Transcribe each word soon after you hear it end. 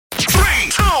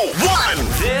1.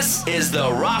 This is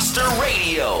the Roster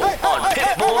Radio on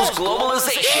Pitbull's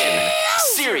Globalization,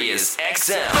 Sirius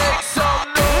XM.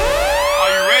 Are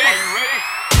you ready?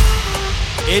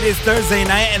 It is Thursday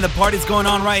night and the party's going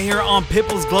on right here on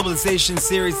Pitbull's Globalization,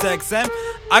 Sirius XM.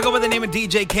 I go by the name of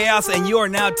DJ Chaos, and you are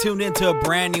now tuned into a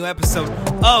brand new episode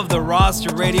of the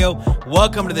Roster Radio.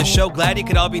 Welcome to the show. Glad you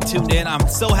could all be tuned in. I'm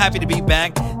so happy to be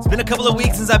back. It's been a couple of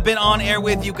weeks since I've been on air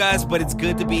with you guys, but it's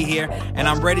good to be here, and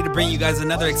I'm ready to bring you guys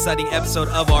another exciting episode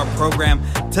of our program.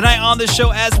 Tonight on the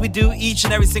show, as we do each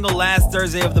and every single last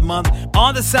Thursday of the month,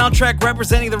 on the soundtrack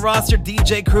representing the Roster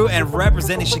DJ crew and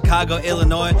representing Chicago,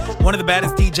 Illinois, one of the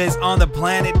baddest DJs on the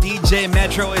planet, DJ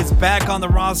Metro, is back on the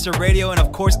Roster Radio, and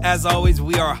of course, as always,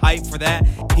 we are hyped for that.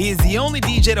 He is the only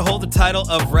DJ to hold the title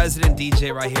of resident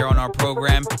DJ right here on our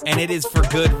program, and it is for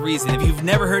good reason. If you've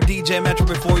never heard DJ Metro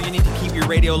before, you need to keep your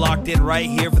radio locked in right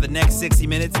here for the next 60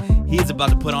 minutes. He is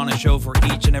about to put on a show for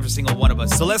each and every single one of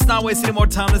us. So let's not waste any more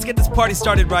time. Let's get this party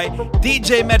started right.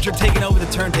 DJ Metro taking over the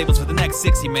turntables for the next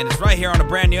 60 minutes right here on a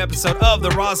brand new episode of the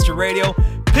Roster Radio,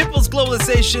 Pitbull's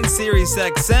Globalization, Sirius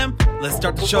XM. Let's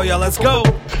start the show, y'all. Let's go.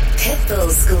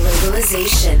 Pitbull's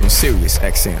Globalization, Sirius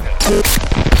XM.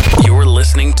 You're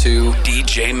listening to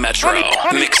DJ Metro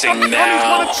mixing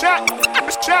now.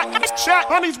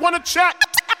 Honeys wanna chat.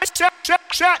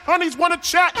 Honeys wanna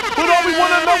chat. But all we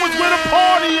wanna know is where the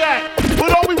party at.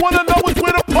 But all we wanna know is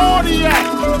where the party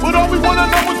at. But all we wanna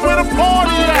know is where the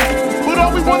party at. But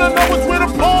all we wanna know is where the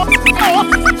party at.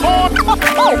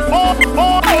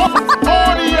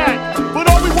 But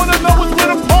all we wanna know is where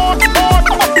the party at.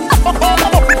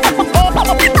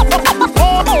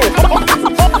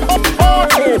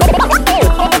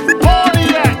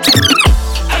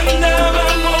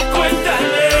 Andábamos,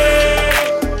 cuéntale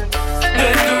de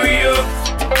tú y yo,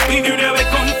 y de una vez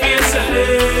confiésale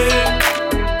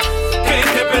que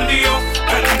te perdió.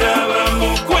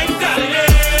 Andábamos, cuéntale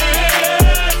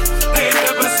de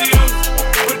esta pasión,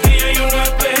 porque ya yo no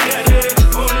esperaré.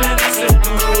 O le dices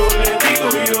tú, o le digo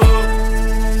yo.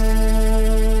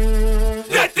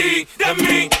 De ti, de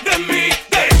mí, de mí,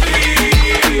 de ti.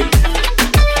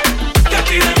 De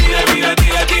ti, de mí, de mí, de ti,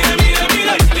 de ti, de mí, de mí,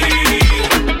 de ti.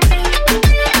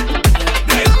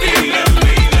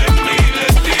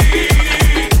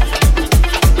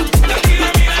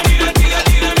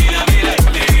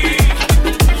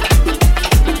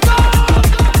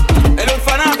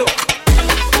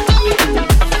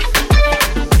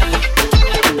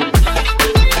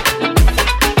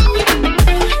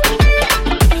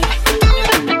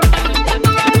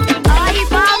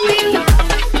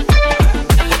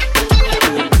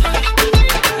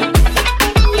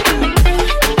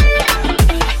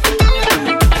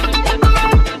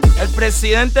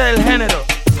 Presidente del género.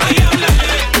 Ay,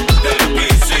 háblale de lo que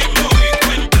hicimos y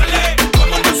cuéntale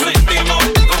cómo nos sentimos.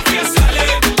 Confiésale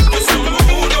que somos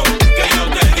uno, que yo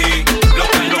te di lo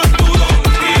que no pudo.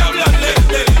 Y háblale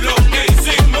de lo que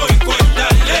hicimos y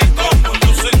cuéntale cómo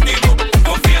nos sentimos.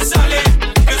 Confiésale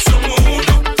que somos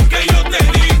uno, que yo te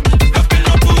di lo que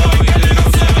no pudo. Y él no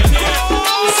se menea,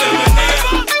 se menea,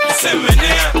 se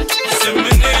menea, se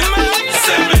menea,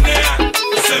 se menea,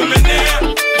 se menea,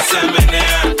 se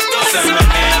menea. Se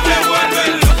menea, me vuelve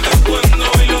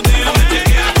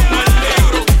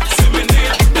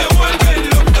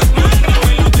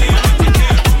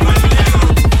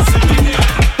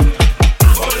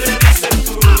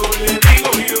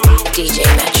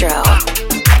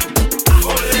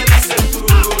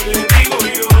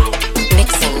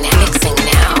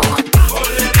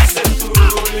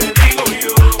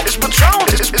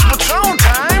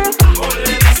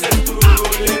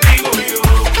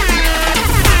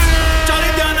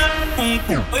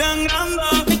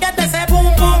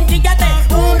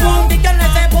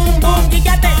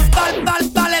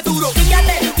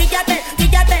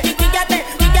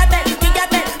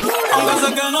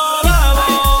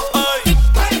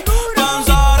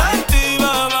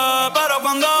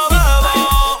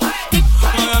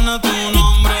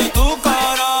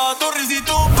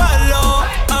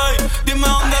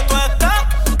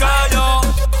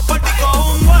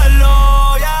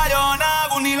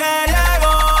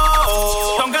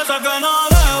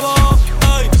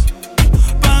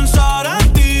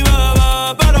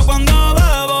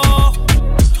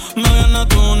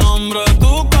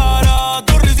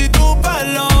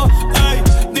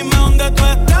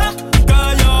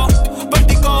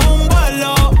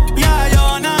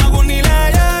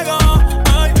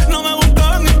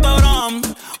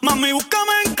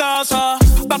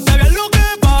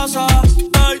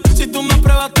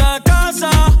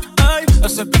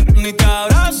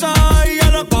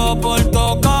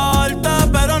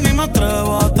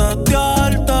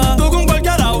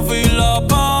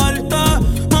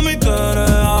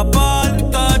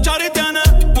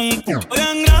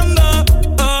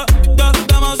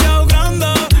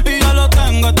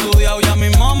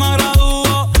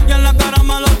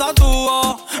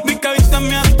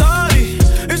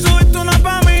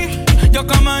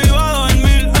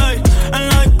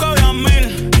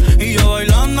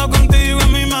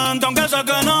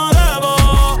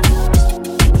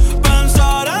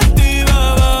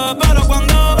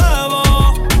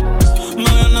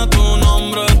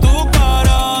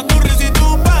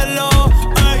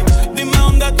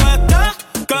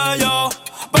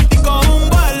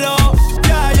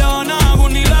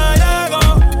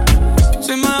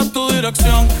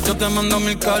escribiendo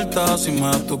 1000 cartas. Si me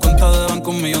das tu cuenta de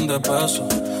banco, $1,000,000.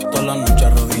 Todas las noches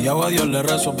arrodillado a Dios le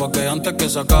rezo, porque antes que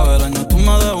se acabe el año tú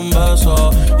me des un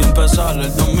beso y empezar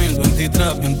el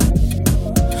 2023 bien.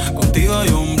 Contigo hay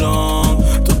un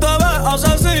blon. Tú te ves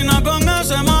asesina con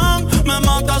ese man. Me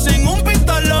mata sin un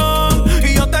pistolón.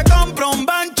 Y yo te compro un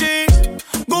Banshee,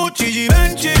 Gucci y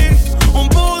Benchi, un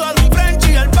poodle, un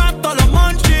Frenchie, el pato, los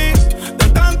monchis.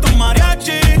 Te canto un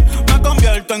mariachi, me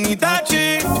convierto en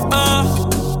Itachi.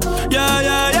 Yeah,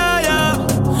 yeah, yeah, yeah.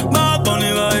 Bad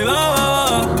Bunny, baby,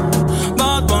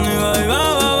 Bad Bunny, baby,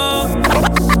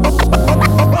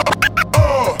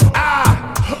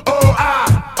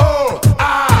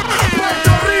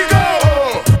 Puerto Rico.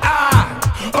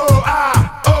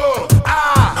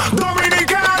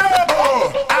 Dominicano.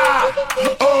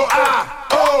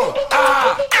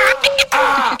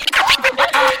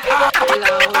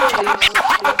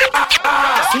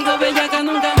 Sigo bella que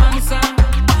nunca mansa.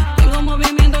 Tengo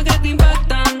movimientos que te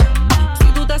impactan. Si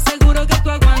tú estás seguro que tú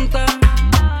aguantas,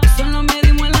 solo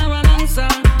medimos en la balanza.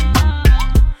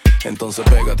 Entonces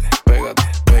pégate, pégate,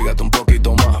 pégate un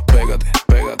poquito más. Pégate,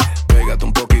 pégate, pégate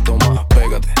un poquito más.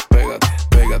 Pégate, pégate,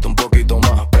 pégate un poquito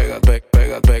más. Pégate,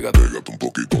 pégate, pégate, pégate un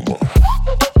poquito más. Un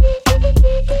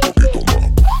poquito más.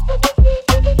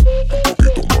 Un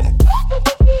poquito más.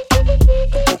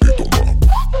 Un poquito más.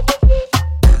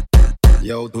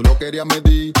 Yo, tú lo querías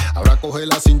medir, ahora coge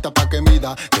la cinta pa' que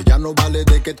mida, que ya no vale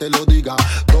de que te lo diga.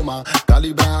 Toma,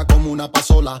 calibra como una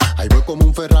pasola, ahí voy como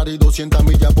un Ferrari 200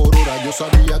 millas por hora. Yo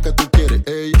sabía que tú quieres,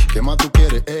 ey, ¿qué más tú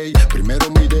quieres, ey? Primero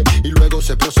mide y luego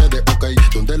se procede, ok.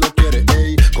 ¿Dónde lo quieres,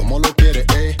 ey? ¿Cómo lo quieres,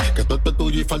 ey? Que todo esto es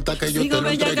tuyo y falta que yo Sigo te lo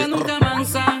bella entregue. que nunca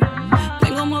mansa.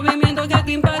 Tengo movimientos que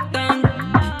te impactan.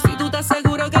 Si tú estás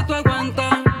seguro que tú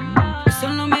aguantas,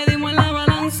 solo medimos en la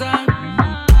balanza.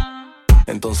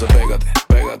 Entonces pégate,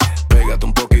 pégate, pégate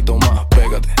un poquito más.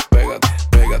 Pégate, pégate,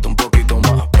 pégate un poquito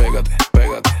más. Pégate,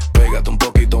 pégate, pégate un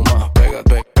poquito más.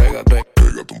 Pégate, pégate,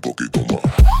 pégate un poquito más. Un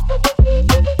poquito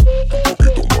más. Un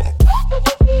poquito más.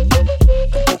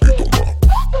 Un poquito más.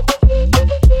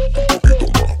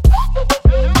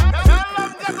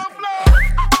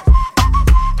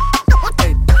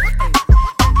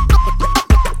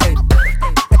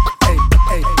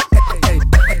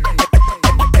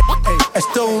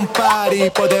 Esto es un party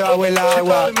por debajo del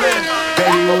agua.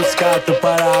 Baby, busca tu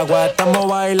paraguas. Estamos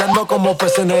bailando como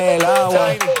peces en el agua.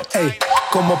 Ey,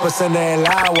 como peces en el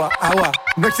agua, agua.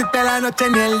 No existe la noche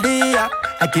ni el día.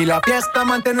 Aquí la fiesta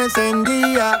mantiene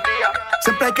encendida.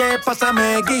 Siempre hay que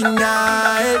pasarme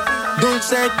guiña.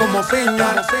 Dulce como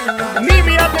piña.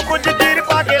 नीवी आपको कुछ देर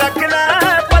पाके रखना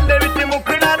पल्ले विच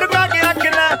मुकना लुका के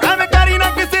रखना हमें करी ना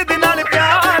किसी दिन नाल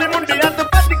प्यार मुंडिया तो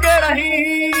बच के रही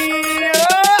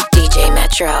DJ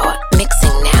Metro,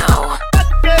 mixing now. बच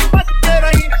के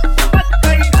रही बच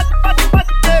गई बच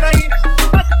के रही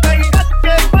बच गई बच के रही बच गई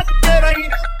बच के रही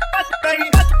बच गई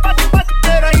बच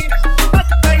के रही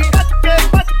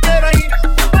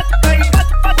बच गई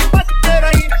बच के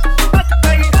रही बच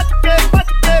गई बच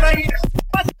के रही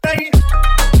बच गई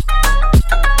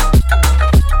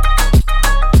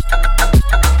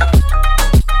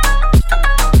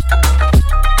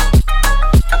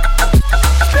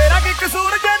तेरा की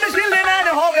कसूर जन शिले नैन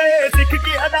हो गए सिख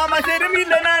की अदामा शेर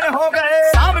मिले नैन हो गए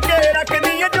सांभ के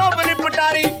रखनी है जोबनी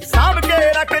पुटारी सांभ के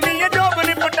रखनी है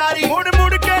जोबनी पुटारी मुड़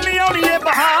मुड़ के लियाउनी है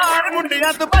बहार मुंडिया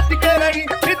तो बच के रही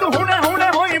नी तू हुने हुने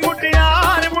होई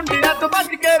मुटियार मुंडिया तो बच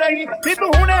के रही नी तू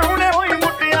हुने हुने होई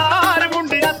मुटियार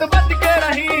मुंडिया तो बच के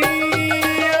रही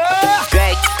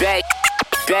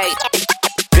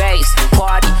Bass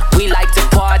party, we like to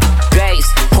party. Bass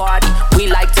party, we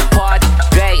like to party.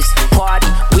 Bass party,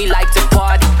 we like to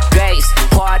party. Bass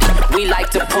party, we like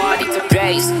to party.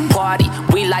 Bass party,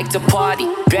 we like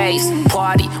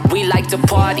to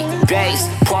party. Bass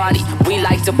party, we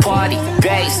like to party.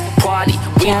 Bass party,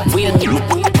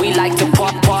 we like to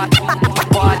party. Bass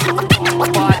party, we like to party.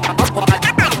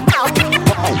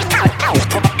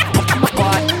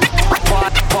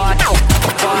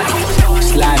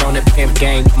 Slide on the pimp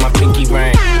game with my pinky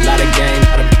ring. Lot of game,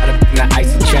 lot of the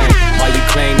icy chain. While you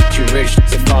claim that you rich,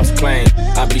 it's a false claim.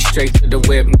 I be straight to the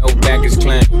whip, no baggage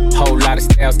claim. Whole lot of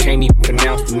styles, can't even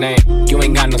pronounce the name. You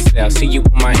ain't got no style, see you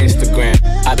on my Instagram.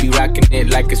 I be rocking it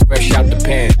like it's fresh out the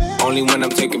pan. Only when I'm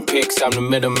taking pics, I'm the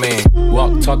middleman.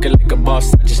 Walk talking like a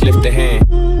boss, I just lift a hand.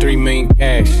 3 million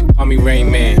cash, call me Rain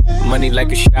Man. Money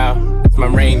like a shower, it's my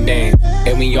rain dance.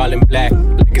 And we all in black,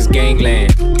 like it's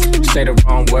gangland. Say the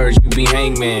wrong words, you be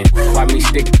hangman. Why me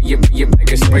stick to your back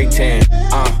and spray tan?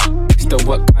 It's the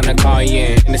what kind of car you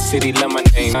in? In the city, love my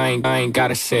name. I ain't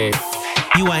gotta say it.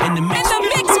 You are in the mix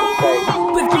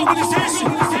with I'm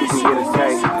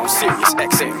serious,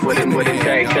 XM with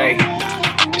a K.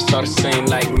 It's all the same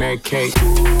like Mary Kate.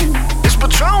 It's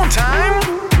Patron time.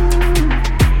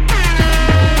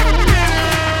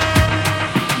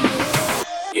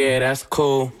 Yeah, that's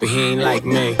cool, but he ain't like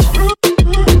me.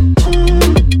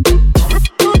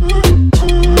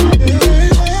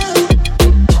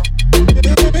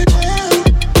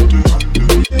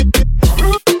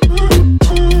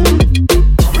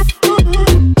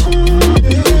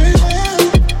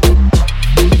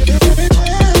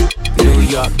 New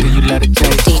York, do you let it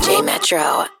take? DJ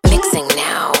Metro, mixing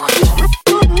now.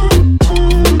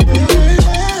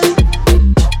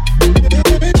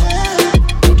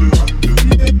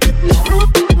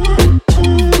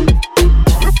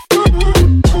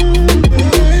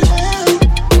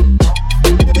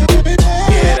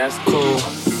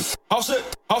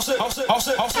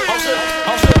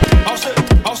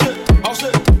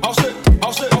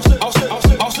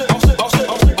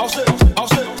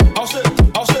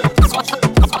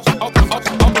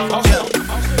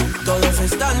 Todos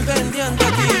están pendientes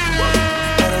aquí,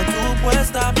 pero tú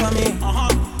puesta pa' mí,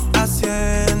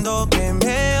 haciendo que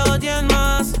me odien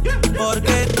más,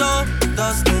 porque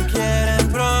todos te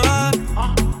quieren probar.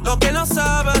 Lo que no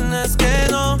saben es que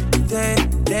no te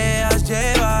dejas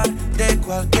llevar de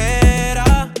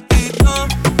cualquiera, y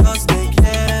todos te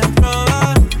quieren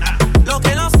probar. Lo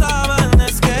que no saben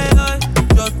es que hoy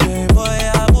yo te voy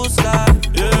a buscar.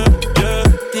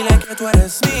 Dile que tú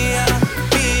eres mía,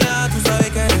 mía, tú sabes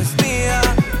que eres mía,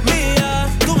 mía.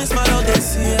 Tú misma lo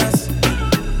decías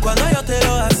cuando yo te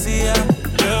lo hacía.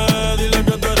 Dile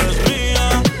que tú eres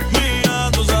mía, mía,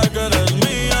 tú sabes que eres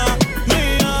mía,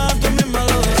 mía. Tú misma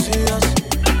lo decías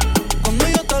cuando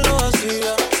yo te lo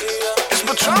hacía. It's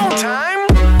Patron time.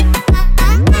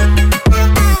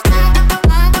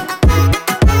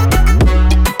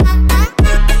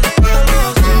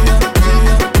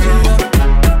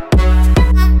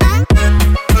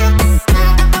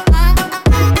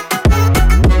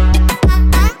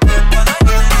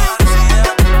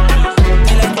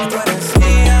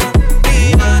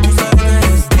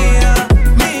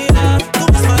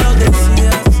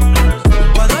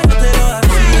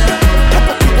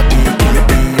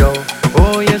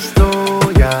 Hoy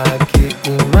estoy aquí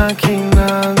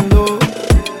imaginando,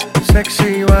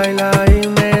 sexy baila y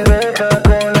me deja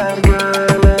con las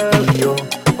ganas. Yo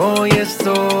hoy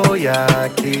estoy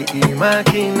aquí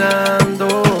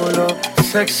imaginándolo,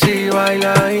 sexy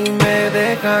baila y me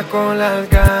deja con las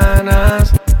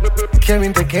ganas. Qué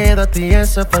bien te queda a ti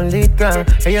esa faldita,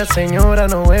 ella señora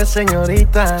no es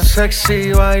señorita.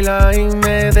 Sexy baila y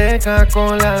me deja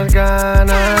con las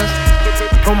ganas.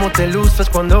 Cómo te luces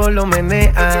cuando lo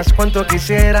meneas, cuánto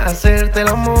quisiera hacerte el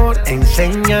amor.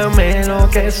 Enséñame lo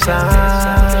que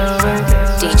sabes.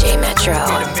 DJ Metro.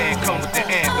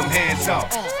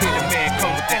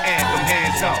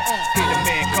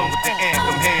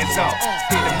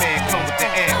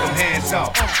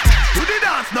 Do the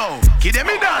dance now, give them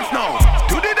me dance now.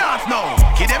 Do the dance now,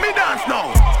 give them me dance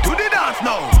now. Do the dance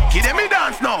now, give them me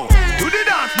dance now. Do the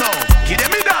dance now, give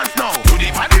them me dance now. Do the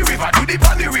pan the river, do the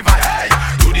pan the river, hey.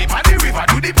 Do the pan the river,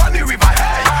 do the pan the river,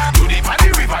 hey. Do the pan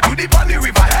the river, do the pan the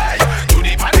river, hey. Do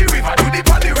the pan the river, do the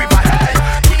pan the river, hey.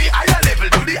 Do the higher level,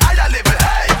 do the higher level,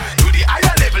 hey. Do the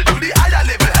higher level, do the higher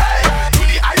level, hey. Do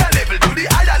the higher level, do the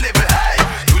higher level, hey.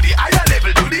 Do the higher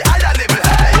level, do the higher level,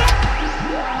 hey.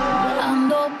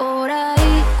 Ando por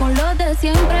ahí con los de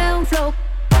siempre, un flow.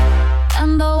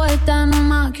 Dando vuelta en un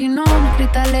maquinón,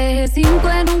 cristal eje 5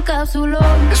 en un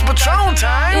cápsulón. It's Patron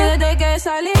time. Y desde que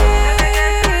salí,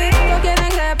 lo quieren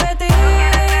repetir,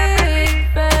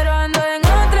 pero ando en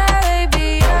otra,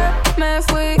 baby, ya me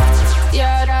fui. Y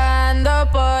ahora ando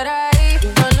por ahí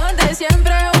con los de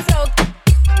siempre, un flow.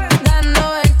 Dando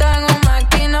vuelta en un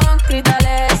maquinón, cristal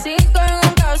eje 5 en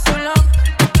un cápsulón.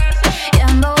 Y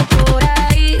ando por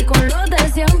ahí con los de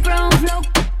siempre, un flow.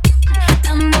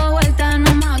 Dando vuelta en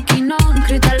un maquinón,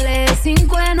 cristales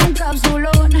 5 en un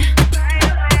cápsulón.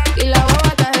 Y la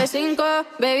boba está de 5,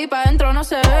 baby, pa' dentro no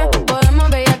se ve. Podemos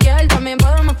bellaquear, también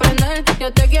podemos prender.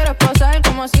 Yo te quiero esposar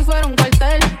como si fuera un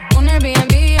cuartel. Un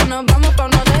Airbnb, nos vamos pa'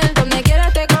 un hotel. Donde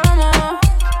quieras te como,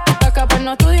 pa'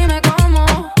 escaparnos tú dime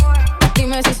cómo.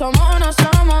 Dime si somos o no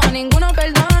somos, a ninguno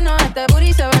perdono. Este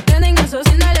booty se va a extender, eso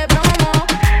sin darle promo.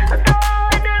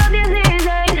 Desde los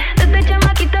 16, desde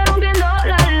chamaquita rompiendo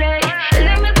la ley. El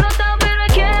de me explota, pero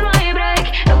es que no hay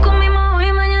break. Lo comimos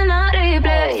hoy, mañana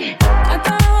replay.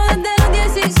 Estamos desde los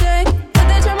 16,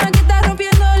 desde chamaquita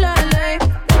rompiendo la ley.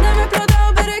 El de me explota,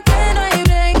 pero es que no hay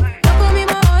break. Lo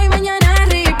comimos hoy, mañana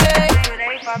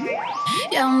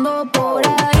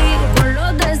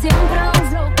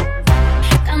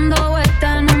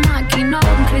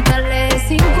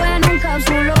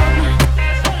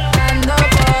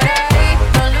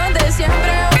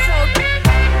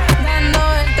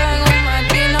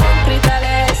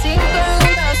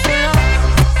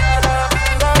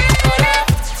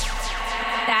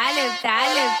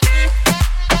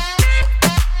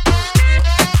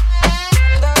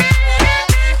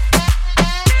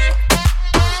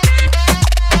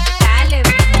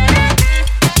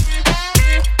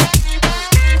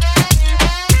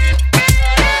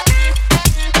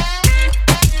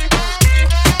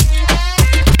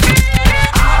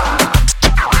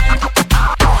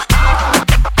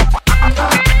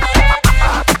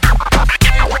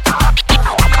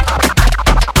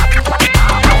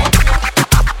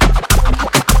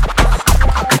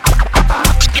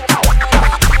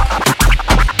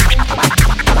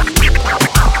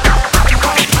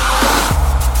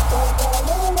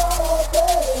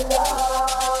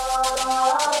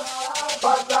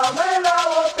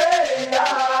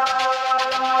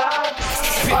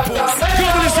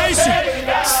Station.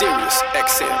 Sirius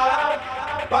XM.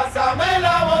 Pásame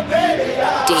la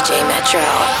botella. DJ Metro.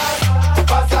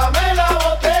 Pásame la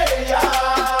botella.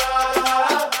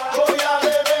 Voy a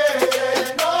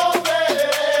beber, no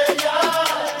bella.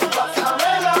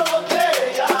 Pásame la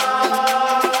botella.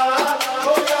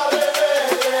 Voy a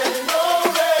beber, no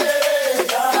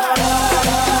bella.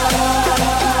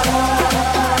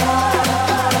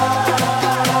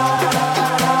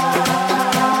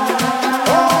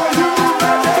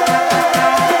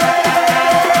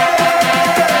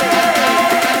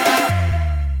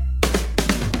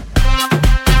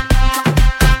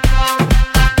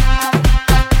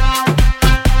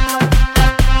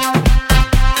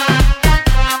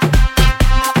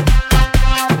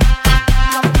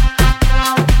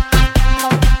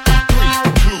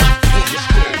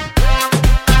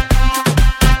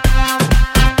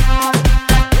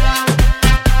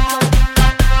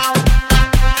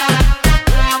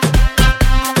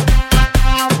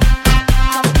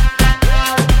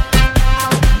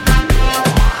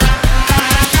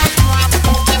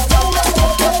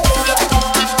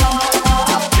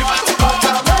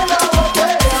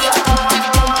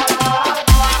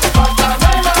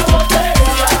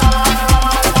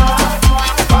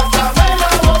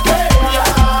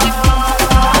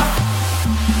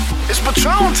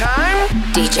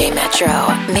 DJ Metro,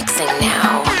 mixing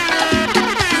now.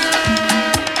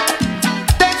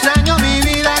 Te extraño mi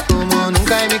vida como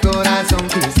nunca en mi corazón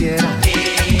quisiera.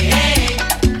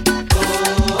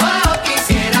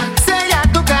 Quisiera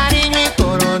sellar tu cariño y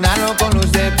coronarlo con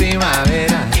luz de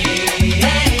primavera.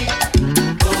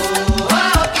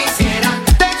 Quisiera.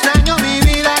 Te extraño mi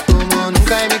vida como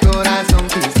nunca en mi corazón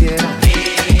quisiera.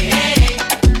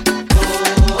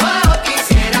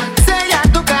 Quisiera sellar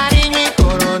tu cariño y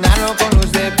coronarlo con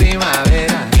luz de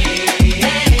primavera.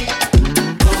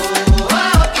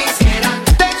 Quisiera.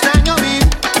 Te extraño mi,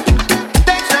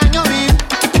 te extraño mi,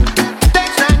 te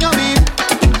extraño mi,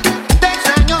 te extraño mi, te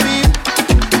extraño mi,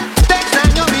 te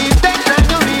extraño mi, te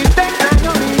extraño mi, te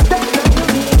extraño mi.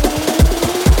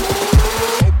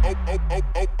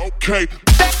 Okay.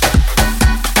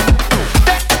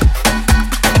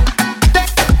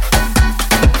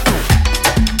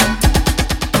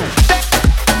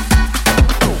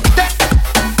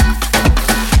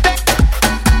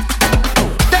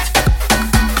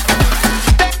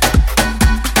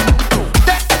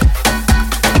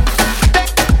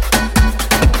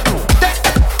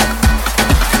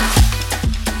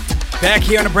 Back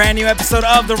here on a brand new episode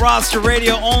of The Roster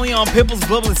Radio, only on People's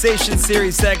Globalization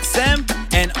Series XM,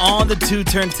 and on the two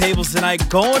turntables tonight.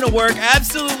 Going to work,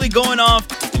 absolutely going off.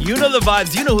 You know the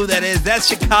vibes, you know who that is. That's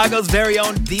Chicago's very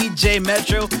own DJ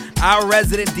Metro, our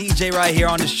resident DJ right here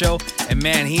on the show. And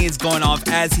man, he is going off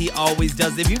as he always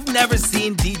does. If you've never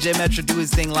seen DJ Metro do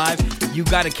his thing live, you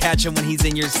got to catch him when he's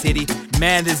in your city.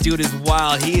 Man, this dude is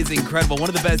wild. He is incredible. One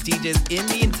of the best DJs in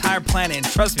the entire planet. And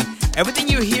trust me, everything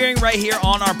you're hearing right here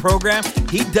on our program,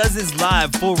 he does this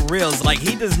live for reals. Like,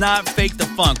 he does not fake the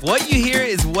funk. What you hear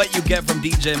is what you get from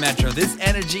DJ Metro. This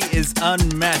energy is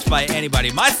unmatched by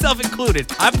anybody, myself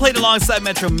included. I've played alongside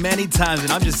Metro many times,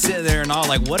 and I'm just sitting there and all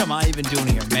like, what am I even doing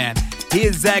here, man? He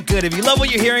is that good. If you love what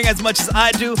you're hearing as much as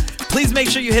I do, please make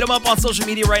sure you hit him up on social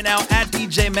media right now at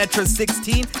DJ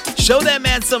Metro16. Show that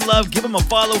man some love. Give him a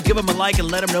follow, give him a like,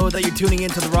 and let him know that you're tuning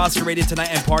into the Roster Radio tonight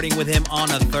and partying with him on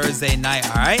a Thursday night,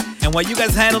 all right? And while you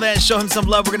guys handle that and show him some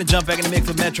love, we're going to jump back in the mix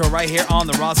with Metro right here on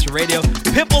the Roster Radio.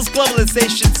 People's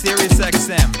Globalization Series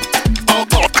XM.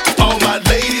 All my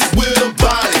ladies with a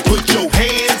body, put your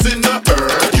hands in the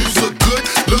air. You's a good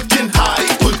looking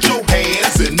hottie, put your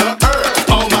hands in the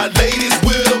air. All my ladies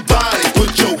with a body,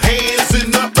 put your hands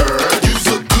in the air. You's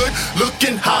a good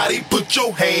looking hottie, put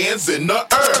your hands in the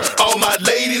air. All my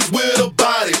ladies with a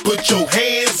body, put your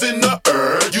hands in the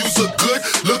air. You's a good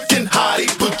looking hottie,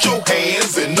 put your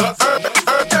hands in the air.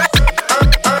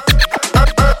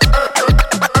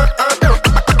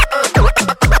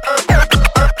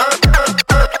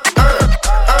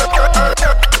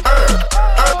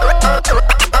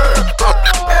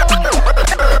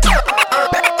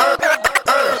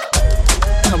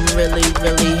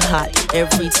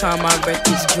 Every time my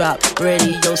records drop,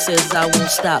 radio says I won't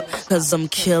stop, cause I'm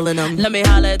killing them. Let me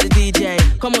holler at the DJ.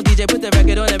 Come on DJ, put the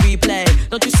record on a replay.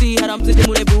 Don't you see how I'm sitting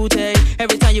with a booty?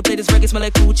 Every time you play this record, smell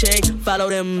like coochie. Follow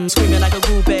them, screaming like a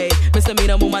groupie. Mr.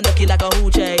 Meter, move my nookie like a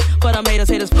hoochie. But I'm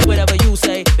haters, whatever you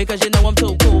say, because you know I'm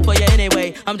too cool for you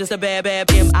anyway. I'm just a bad,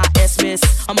 M.I.S. miss.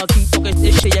 I'ma keep fucking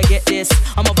this shit, you get this.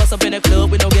 I'ma bust up in a club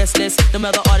with no guest list. Them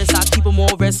other artists, I keep them more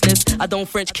restless. I don't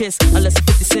French kiss unless it's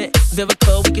 50 Cent.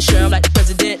 Vivica, we can share them like the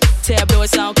president.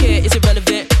 Tabloids, I don't care, it's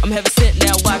irrelevant. I'm heaven sent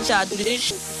now, watch I do this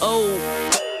shit. Oh.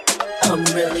 I'm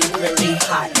really, really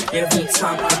hot. Every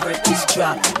time my records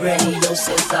drop, radio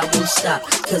says I won't stop,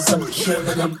 cause I'm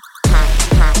killing them. Hot,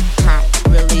 hot, hot,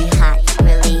 really hot,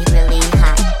 really, really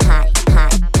hot, hot,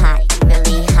 hot, hot,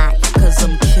 really hot, cause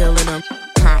I'm killing them.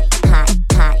 Hot, hot,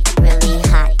 hot, really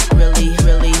hot, really,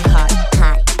 really hot,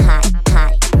 hot, hot,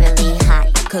 hot, really hot,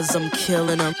 cause I'm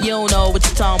killing them. You don't know what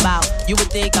you're talking about. You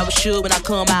would think I was sure when I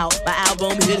come out. My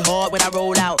album hit hard when I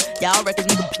roll out. Y'all records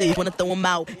make a play, wanna throw them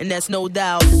out, and that's no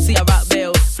doubt. See, I rock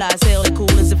bells, fly as hell, and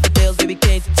cool as infidels. Baby,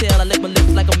 can't you tell? I lick my lips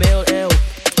like a male L.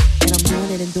 And I'm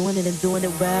doing it and doing it and doing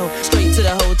it well. Straight to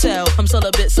the hotel. I'm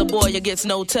celibate, so boy, you gets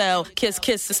no tell. Kiss,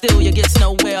 kiss, and still you gets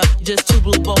nowhere. Just two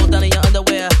blue balls down in your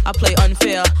underwear. I play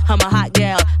unfair. I'm a hot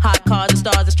gal. Hot cars and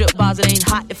stars and strip bars. It ain't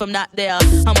hot if I'm not there.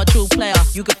 I'm a true player.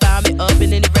 You can find me up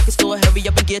in any record store. Hurry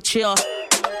up and get your.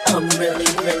 I'm really,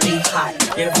 really hot.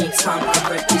 Every time my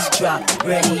records drop,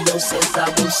 radio says I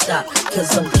won't stop,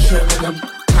 cause I'm killing them.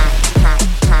 Hot, hot,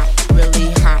 hot,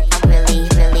 really hot. I'm really,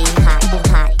 really hot.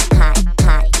 Hot, hot,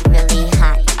 hot, really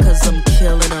hot, cause I'm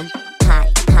killing them. Hot,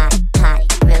 hot, hot,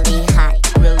 really hot.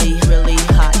 Really, really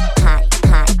hot. Hot,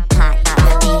 hot, hot,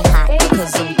 really hot,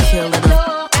 cause I'm killing them.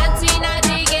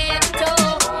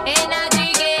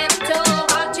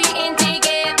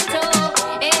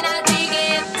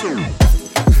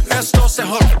 Esto se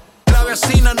jodió. La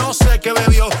vecina no sé qué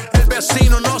bebió, el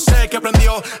vecino no sé qué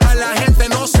prendió, a la gente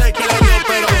no sé qué le dio,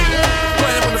 pero todo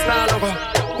el mundo está loco,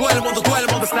 todo el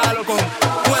mundo está loco,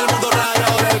 todo el mundo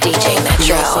rayado del DJ Metro.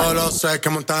 Yo solo sé que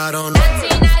montaron.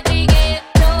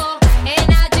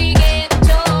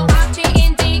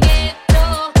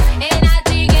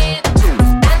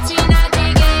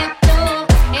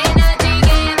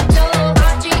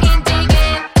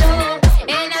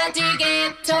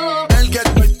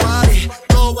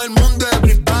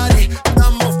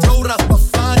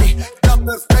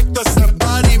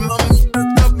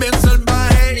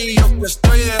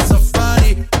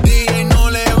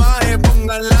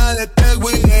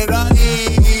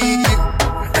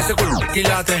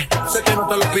 Sé que no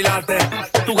te los pilates.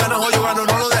 Tú ganas o yo gano,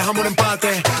 no lo dejamos en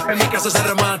empate. En mi casa se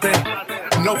remate.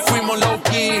 No fuimos low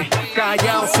key,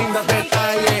 callados sin dar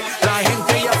detalles. La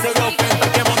gente ya se dio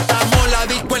cuenta que montamos la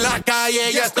disco en la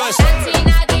calle. Y esto es.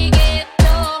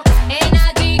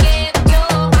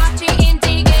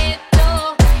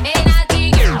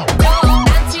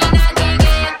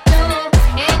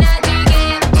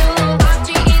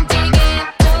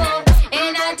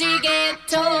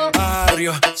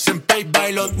 Siempre hay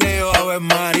bailoteo, Ave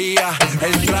María.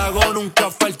 El trago nunca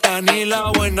falta ni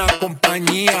la buena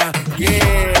compañía.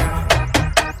 Yeah,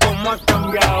 cómo ha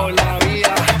cambiado la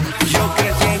vida. Yo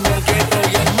crecí en el gueto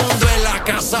y el mundo es la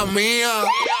casa mía.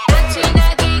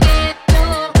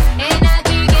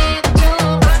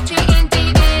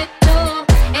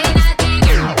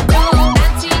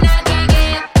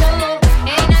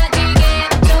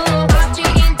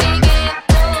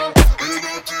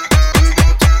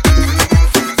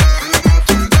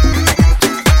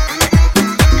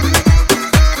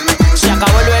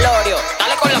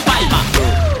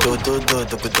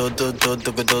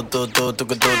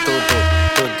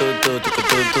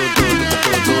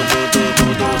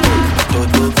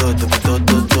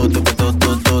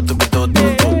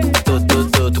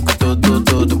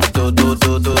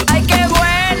 Ay, qué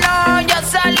bueno, yo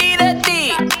salí de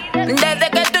ti. Desde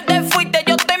que tú te fuiste,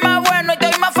 yo estoy más bueno y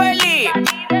estoy más feliz.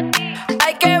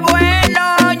 Ay, qué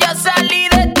bueno, yo salí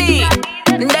de ti.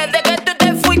 Desde que tú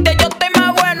te fuiste, yo estoy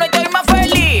más bueno y estoy más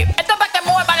feliz. Esto es para que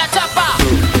mueva la chapa.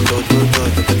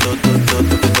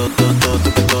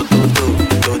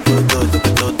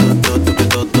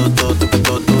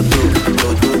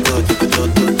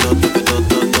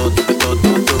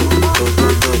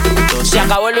 Se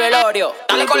acabó el velorio,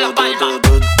 dale con la palma.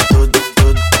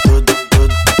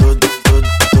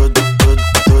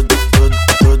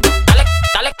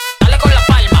 Dale con la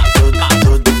palma.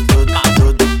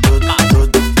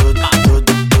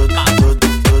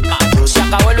 Se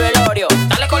acabó el velorio,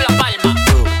 dale con la palma.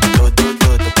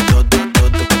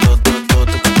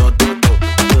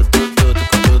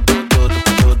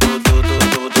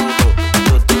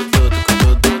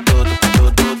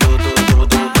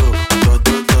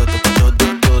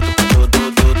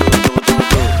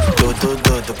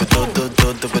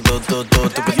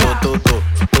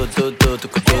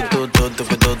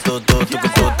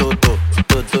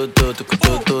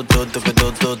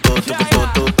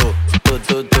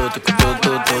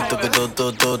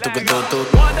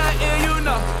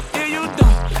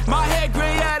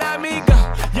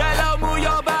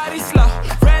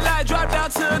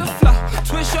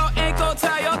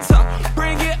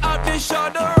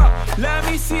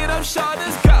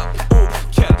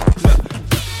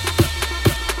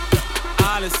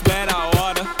 honest, man, I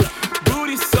order.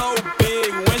 Booty so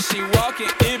big when she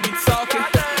walking, it be talking.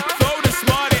 Throw the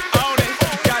smarty on it.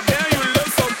 Goddamn, you look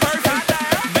so perfect.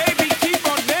 Baby, keep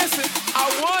on dancing. I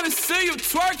wanna see you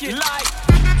twerking like.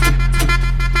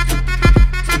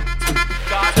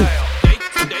 Goddamn.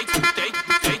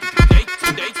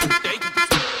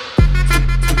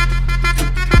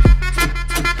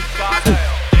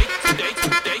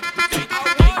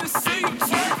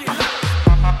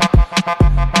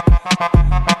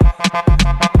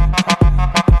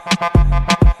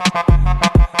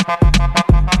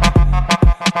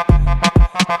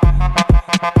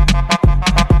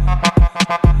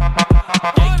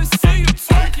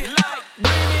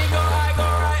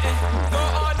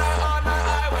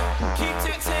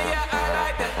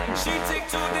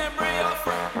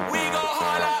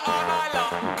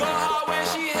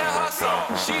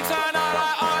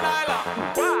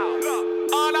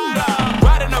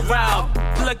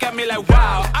 Look at me like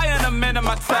wow, I am the man of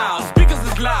my town. Speakers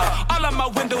is loud, all of my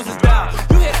windows is down.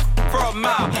 You hit for a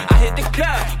mile, I hit the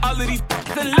club. All of these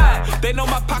in love, they know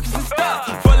my pockets is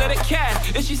stuffed full of the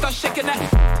cash. If she start shaking that,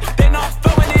 they know I'm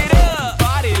throwing it up.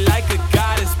 Body like a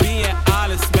goddess, being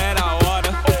honest, man, I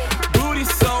order. Booty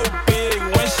so big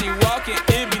when she walking,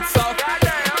 it be talking.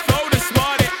 Throw the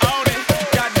smarty on it.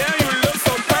 Goddamn, you look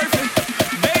so perfect.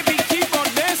 Baby, keep on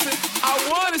dancing. I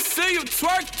wanna see you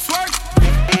twerk, twerk.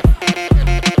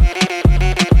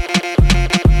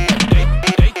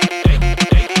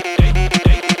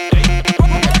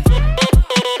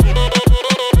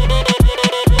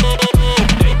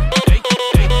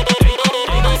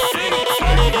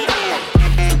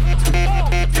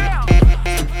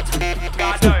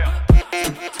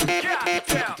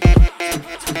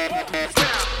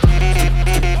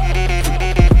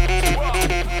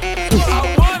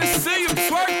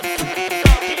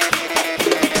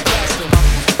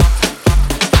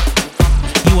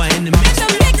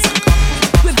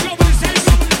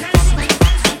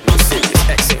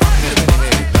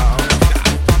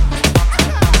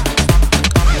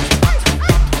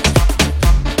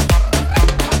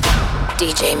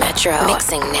 DJ Metro.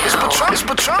 Mixing now. It's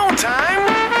Patron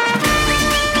time.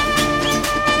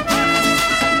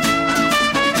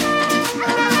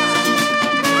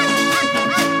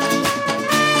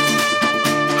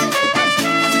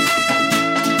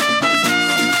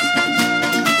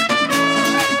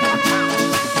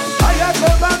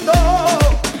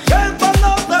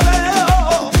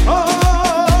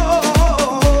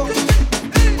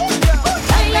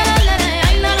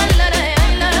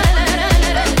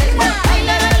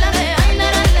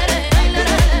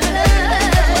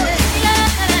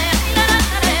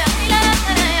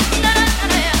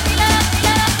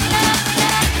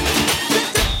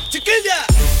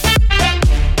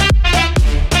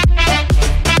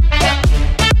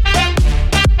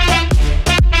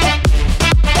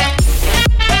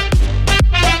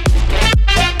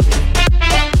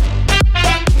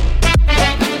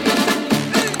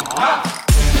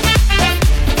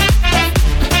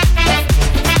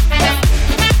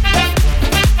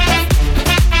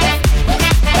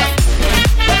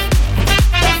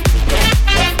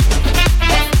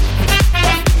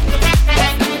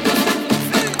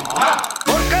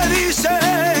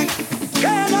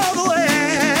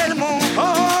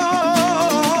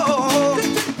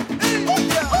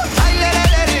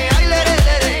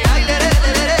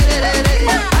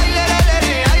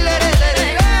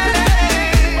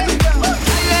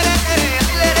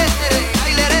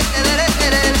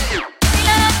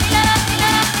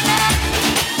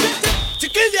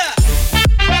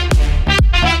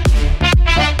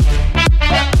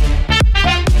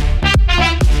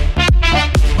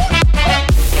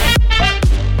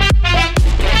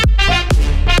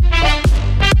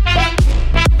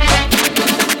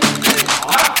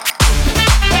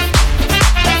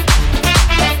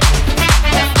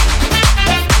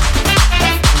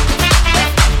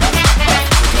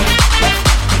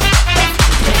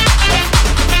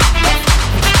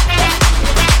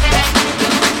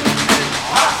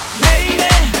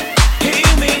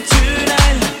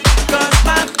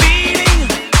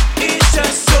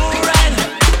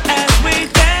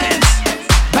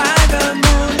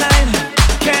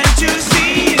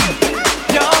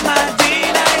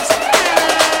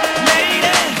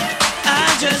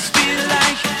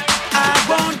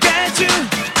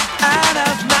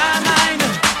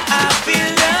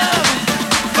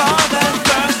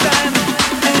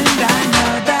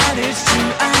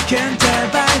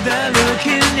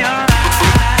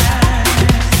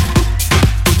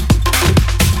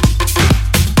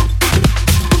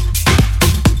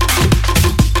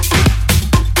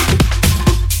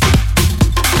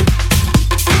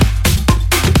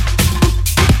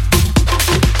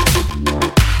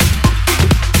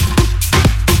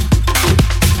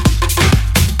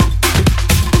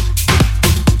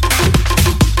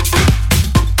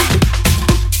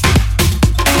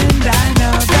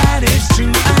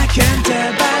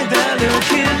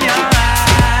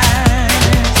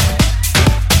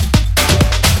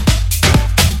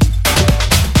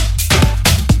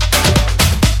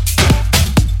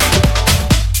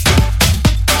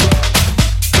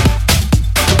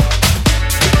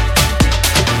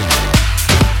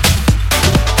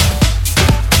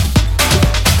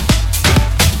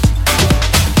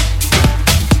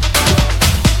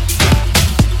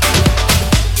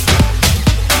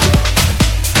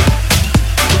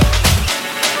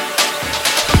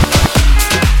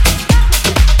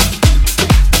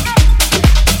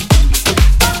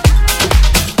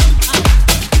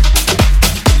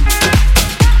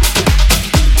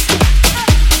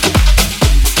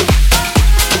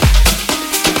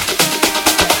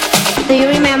 Do you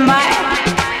remember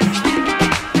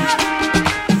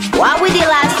what we did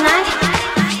last night?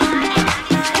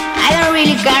 I don't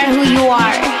really care who you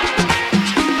are.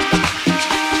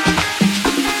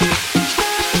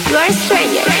 You are a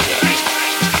stranger.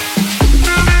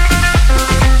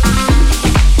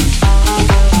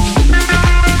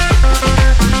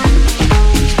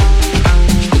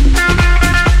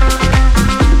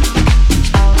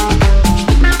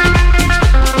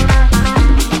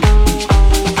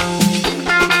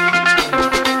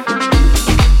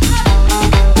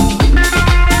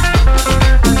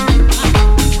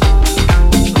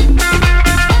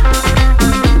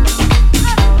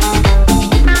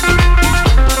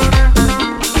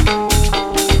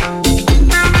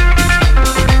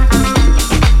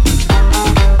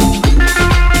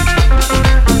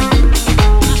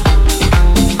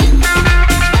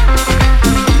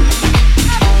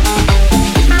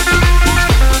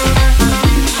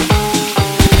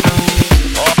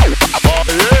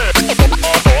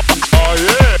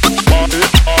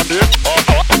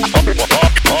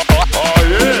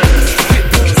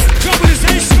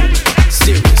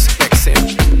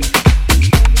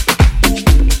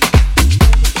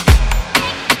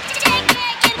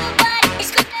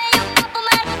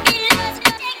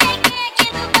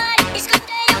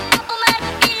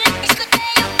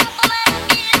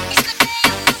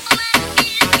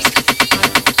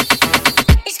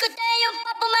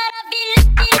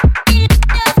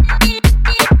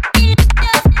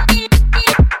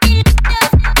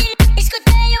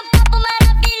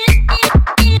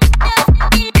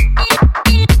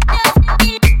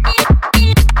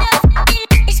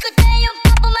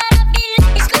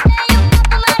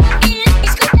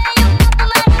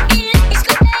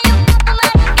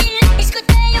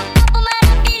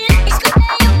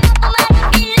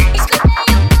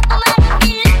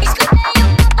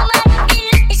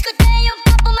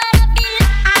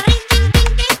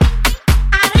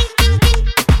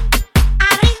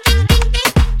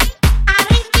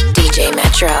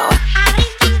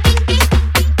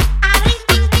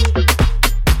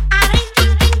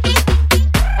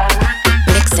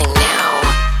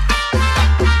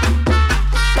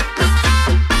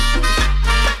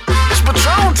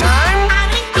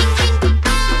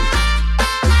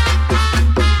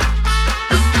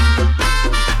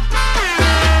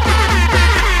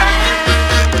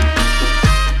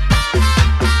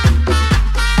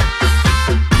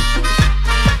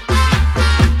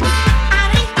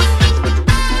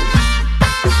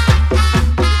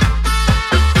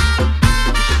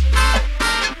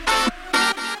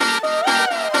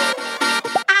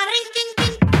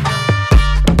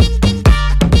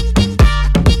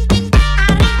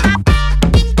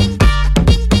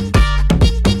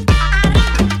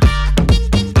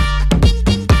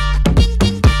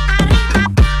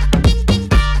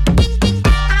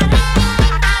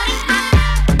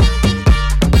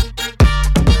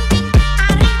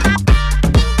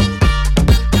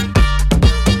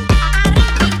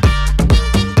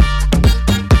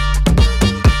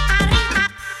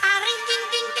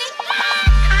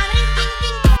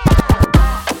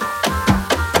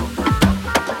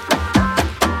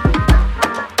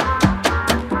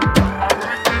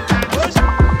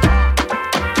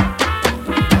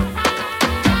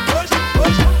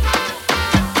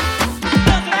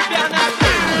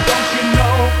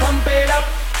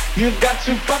 You've got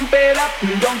to pump it up,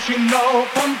 don't you know?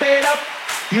 Pump it up.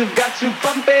 You've got to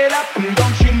pump it up,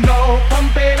 don't you know?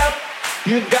 Pump it up.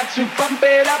 You've got to pump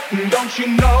it up, don't you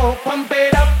know? Pump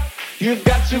it up. You've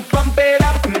got to pump it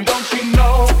up, don't you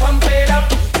know? Pump it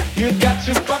up. You've got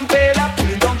to pump it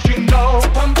up, don't you know?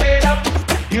 Pump it up.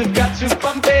 You've got to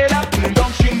pump it up,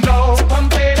 don't you know?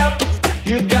 Pump it up.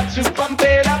 You've got to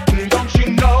pump it up, don't you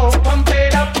know? Pump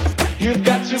it up. You've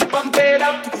got to pump it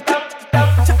up.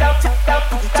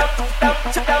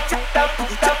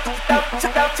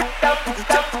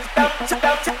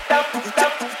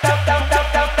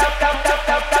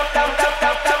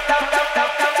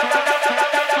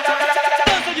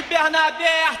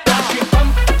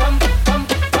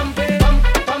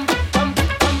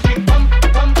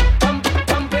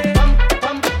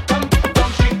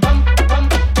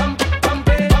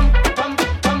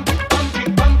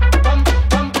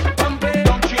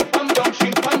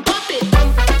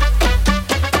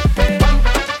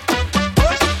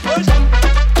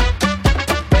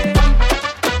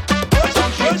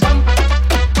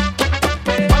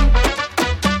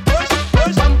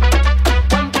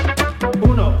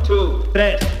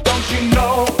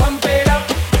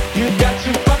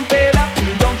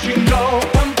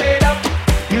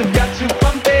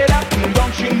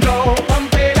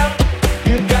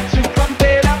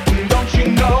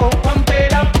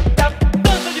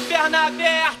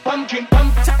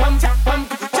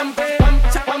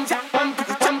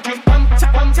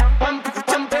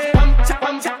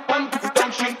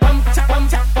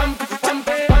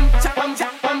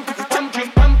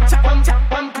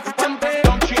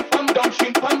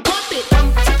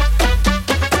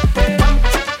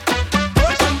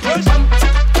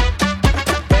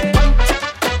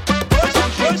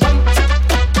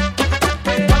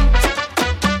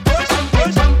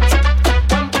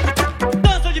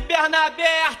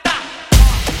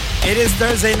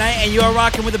 Thursday night, and you are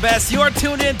rocking with the best. You are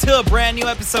tuned in to a brand new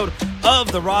episode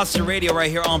of the Roster Radio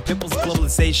right here on People's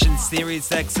Globalization Sirius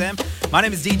XM. My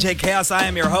name is DJ Chaos. I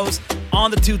am your host. On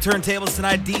the two turntables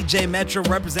tonight, DJ Metro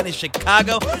representing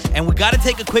Chicago. And we got to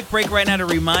take a quick break right now to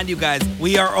remind you guys,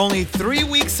 we are only 3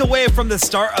 weeks away from the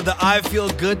start of the I Feel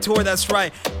Good Tour. That's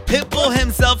right. Pitbull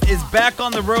himself is back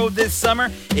on the road this summer.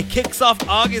 It kicks off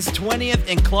August 20th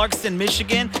in Clarkston,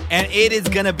 Michigan, and it is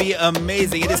going to be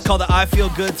amazing. It is called the I Feel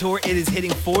Good Tour. It is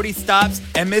hitting 40 stops,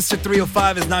 and Mr.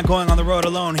 305 is not going on the road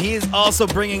alone. He is also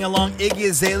bringing along Iggy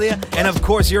Azalea, and of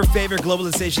course, your favorite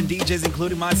Globalization DJs,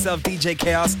 including myself, DJ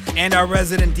Chaos, and our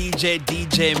resident DJ,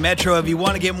 DJ Metro. If you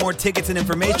want to get more tickets and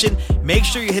information, make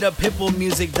sure you hit up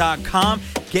pitbullmusic.com.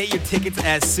 Get your tickets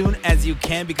as soon as you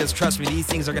can, because trust me, these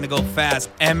things are going to go fast.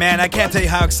 And man, I can't tell you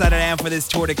how excited I am for this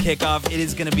tour to kick off. It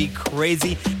is going to be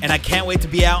crazy, and I can't wait to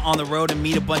be out on the road and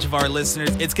meet a bunch of our listeners.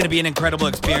 It's going to be an incredible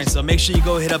experience, so make sure you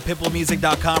go hit up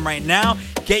pitbullmusic.com right now,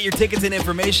 get your tickets and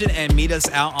information, and meet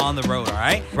us out on the road, all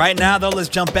right? Right now, though, let's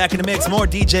jump back in the mix. More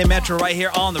DJ Metro right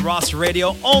here on the Roster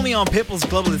Radio, only on Pitbull's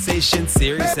Globalization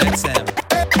Sirius XM.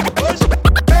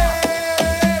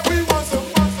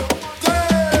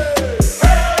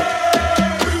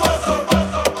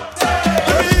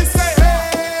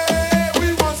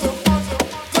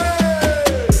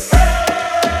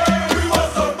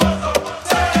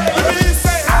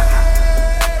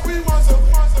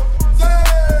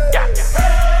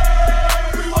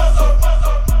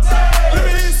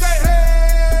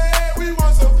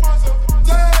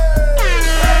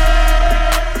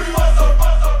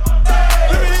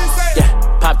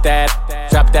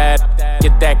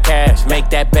 Make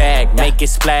that bag, make it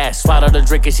splash. Swallow the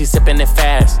drink and she sippin' it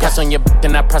fast. Press on your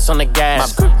then I press on the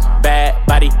gas. Bad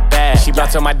body bad. She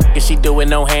bounce on my dick and she do it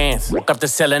no hands. Walk up the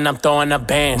ceiling, I'm throwing up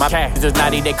bands. My cash is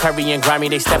naughty, they curvy and grimy.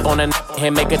 They step on the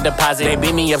and make a deposit. They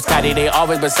beat me up, Scotty. They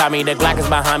always beside me. The Glock is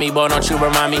behind me, boy. Don't you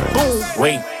remind me? Boom.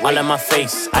 Wait, all in my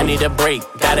face. I need a break,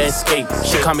 gotta escape.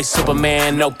 She call me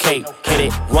Superman, no cape. Hit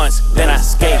it once, then I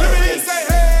escape.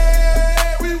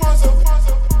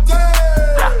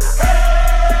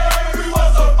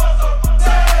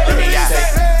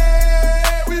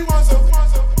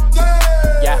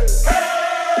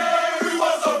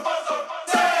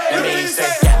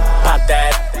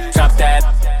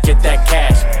 Get that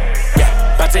cash,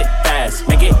 yeah, bounce it fast,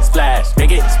 make it splash,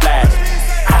 make it splash.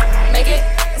 Make it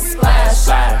splash,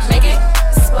 Splash. make it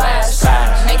splash,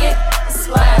 Splash. make it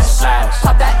splash, Splash.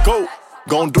 pop that. Go.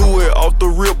 Gon' do it off the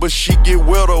rip, but she get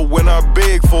wetter when I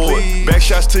beg for it. Back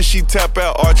shots till she tap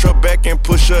out, arch her back and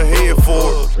push her head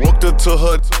forward. Walked her to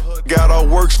her, got her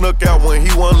work snuck out when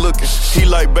he wasn't looking. He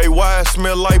like, babe, why I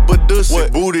smell like Badussy?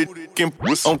 What? Booted,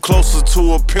 I'm closer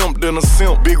to a pimp than a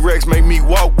simp. Big racks make me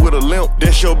walk with a limp.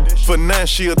 That's your for now,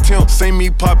 she attempt. See me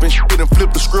poppin' shit and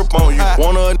flip the script on you.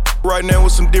 Want her right now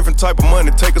with some different type of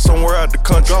money. Take her somewhere out the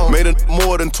country. Made her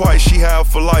more than twice, she high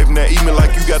for life now. Eat me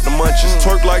like you got the munchies.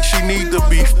 Twerk like she need to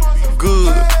be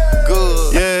good.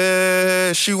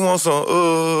 Yeah, she wants some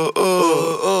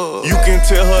You can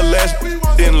tell her last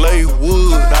didn't lay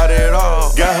wood. Not at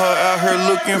all. Got her out here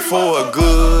looking for a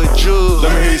good judge.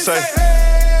 Let me hear you say.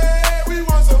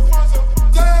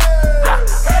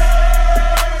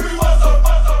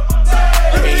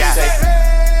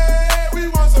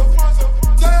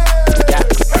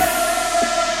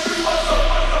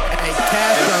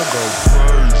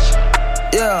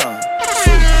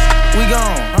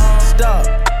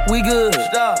 We good,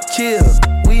 chill,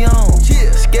 we on,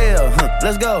 scale,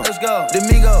 let's go,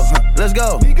 Domingo, let's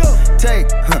go, take,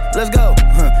 let's go,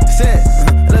 set,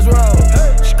 let's roll,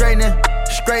 straightening, yeah,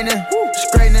 straightening,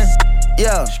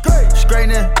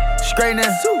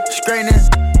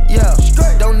 yeah,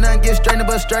 don't nothing get straightening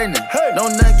but straightening,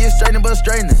 don't nothing get straightening but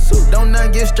straightening, don't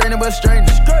nothing get straightening but straightening,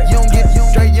 you don't get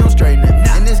straight, you don't straighten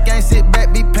it, in this game sit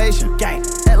back, be patient, act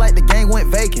like the gang went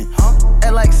vacant,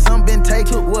 act like some been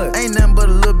taken, what? Ain't nothing but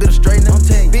a little bit of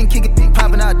straightening, been kicking,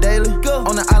 popping out daily,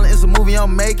 on the island it's a movie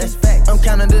I'm making, I'm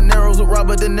counting the Neros with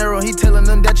Robert De Niro, he telling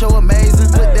them that you're amazing,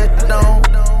 put that on.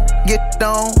 Get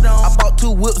on. I bought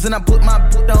 2 whips and I put my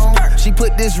boot on. She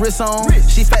put this wrist on.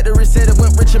 She factory said it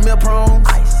went rich and meal prone.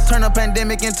 Turn a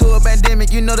pandemic into a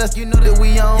pandemic. You know that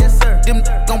we on. Yes, sir. Them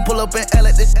gon' pull up and L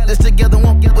at this together.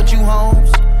 Won't get what you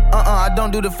homes. I don't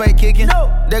do the fake kicking.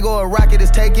 No. There go a rocket, it's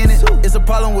taking it. It's a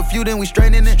problem with you, then we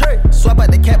straightening it. Swap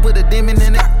out the cap, put a demon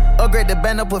in it. Upgrade the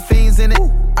band up, put fiends in it.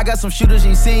 I got some shooters you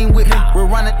ain't seen with me. We're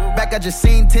running back, I just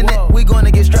seen tenant. We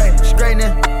gonna get straightening.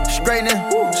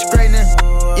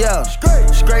 Yeah,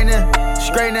 straightening,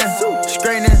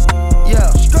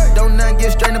 yeah. Don't nothing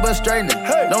get straightening but straightening.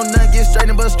 Don't nothing get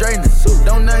straightening but straightening.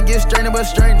 Don't nothing get straightening but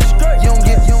straightening. You don't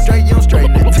get straight, you don't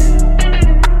straighten it.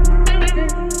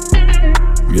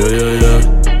 Yeah, yeah, yeah.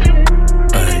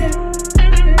 Ey.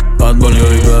 Bad Bunny,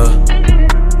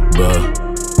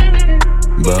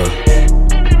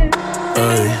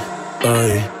 Ey,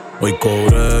 ey. Hoy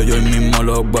cobré y hoy mismo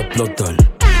lo voy a explotar.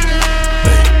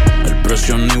 Ey. El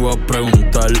precio ni voy a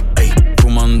preguntar. Ey.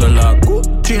 Fumando en la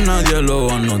Gucci nadie lo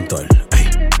va a notar. Ey.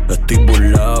 Estoy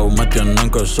burlado, me tienen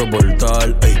que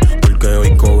soportar. Ey. Porque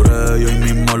hoy cobré y hoy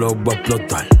mismo lo voy a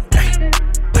explotar.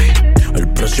 El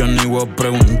precio ni voy a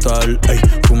preguntar, ey.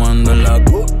 Fumando en la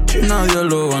Gucci nadie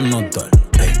lo va a notar,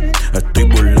 ey. Estoy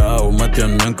burlado, me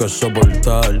tienen que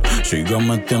soportar. Sigo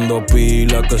metiendo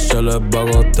pila que se les va a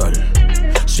agotar.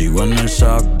 Sigo en el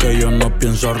saque, yo no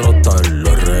pienso rotar.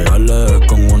 Los reales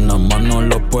con una mano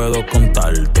los puedo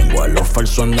contar. Tengo a los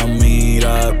falsos en la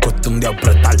mira, es cuestión de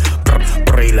apretar.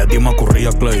 Y le dimos a currir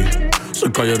a Clay.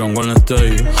 Soy cayeron Golden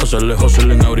State, hacerle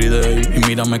hustling everyday. Y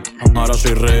mírame, ahora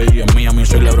soy rey. En Miami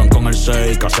soy LeBron con el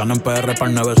 6. Casano en PR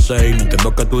para el 9-6. No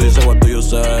entiendo que tú dices, what do you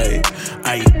say?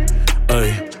 Ay,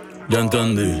 ay, ya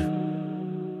entendí.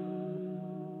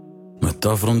 Me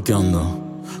está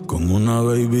fronteando con una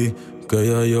baby que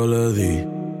ya yo le di.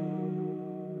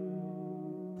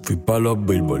 Fui pa' los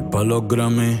Billboard, pa' los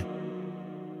Grammy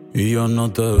y yo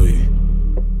no te vi.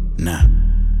 Nah,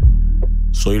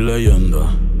 soy leyenda.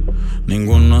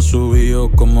 Ninguno ha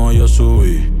subido como yo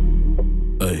subí.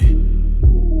 Ey,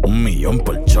 1 millón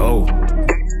por show.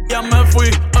 Ya me fui,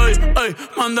 ey, ey.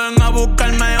 Manden a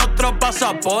buscarme otro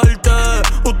pasaporte.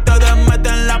 Ustedes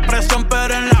meten la presión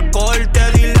pero en la corte.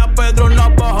 Dile a Pedro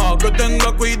Navaja que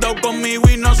tenga cuidado conmigo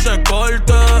y no se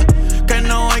corte. Que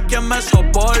no hay quien me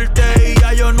soporte y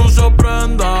ya yo no uso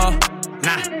prenda.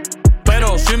 Nah.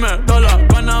 Pero si me da la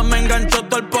gana me engancho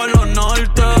hasta el Polo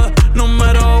Norte.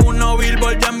 Número 1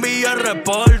 Billboard, ya envié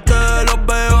reporte. Los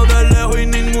veo de lejos y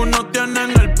ninguno tiene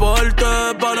el porte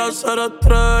para ser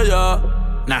estrella.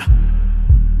 Nah.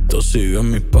 Tú sigues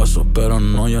mis pasos pero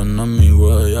no llenas mi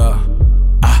huella.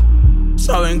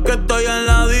 Saben que estoy en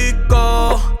la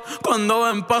disco cuando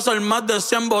ven pasar más de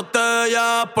 100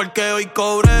 botellas. Porque hoy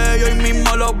cobré y hoy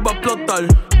mismo los voy a explotar.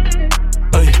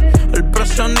 Ey, el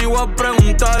precio ni voy a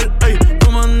preguntar. Ey,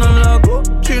 tomando en la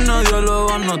Gucci nadie lo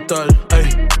va a notar.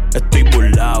 Ey, estoy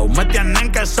burlado, me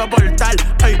tienen que soportar.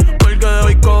 Ey, porque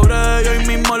hoy cobré y hoy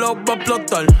mismo los voy a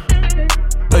explotar.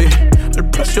 Ey, el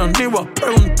precio ni voy a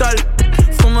preguntar.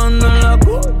 Fumando en la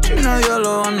Gucci nadie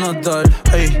lo va a notar.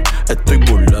 Ey, estoy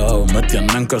burlado, me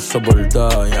tienen que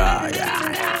soportar. Yeah,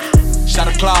 yeah, yeah. Shot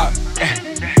o'clock,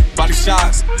 body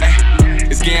shots,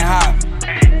 it's getting hot,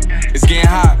 it's getting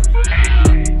hot.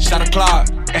 Shot o'clock,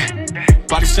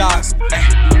 body shots,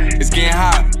 it's getting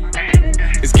hot,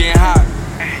 it's getting hot.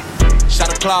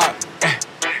 Shot o'clock,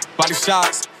 body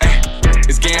shots,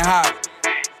 it's getting hot,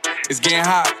 it's getting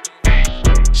hot.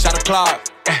 Shot o'clock,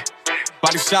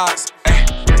 body shots,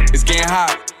 it's getting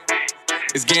hot,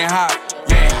 it's getting hot.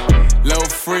 Yeah, little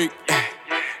freak,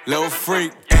 little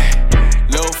freak,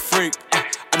 little freak.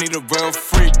 I need a real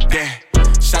freak. Yeah,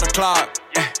 shot o'clock,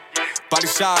 body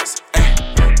shots,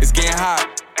 it's getting hot.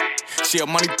 She a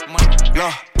money,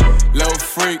 low, little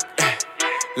freak,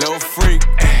 little freak,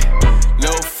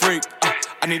 little freak.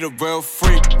 I need a real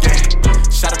freak. Yeah,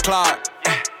 shot o'clock,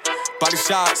 body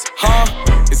shots,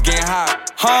 it's getting hot,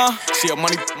 She a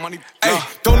money, ayy.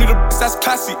 Don't need a bitch that's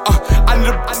classy, I need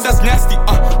a bitch that's nasty,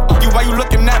 You, why you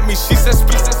looking at me? She says,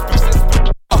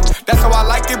 that's how I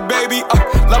like it, baby.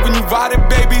 Love when you ride it,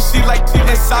 baby. She like she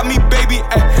inside me, baby.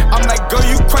 I'm like, girl,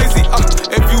 you crazy.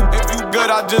 If you good,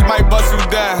 I just might bust you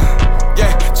down. Yeah,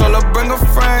 told her bring a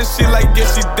friend. She like, yeah,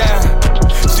 she down.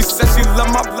 She said she love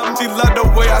she love the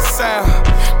way I sound.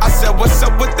 I said, what's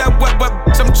up with that wet, but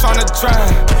bitch, I'm tryna drown.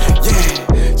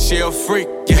 Yeah, she a freak.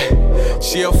 Yeah,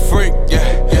 she a freak.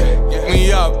 Yeah,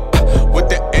 me up with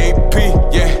the AP.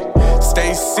 Yeah,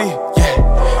 Stacy.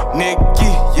 Yeah,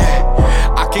 Nikki. Yeah.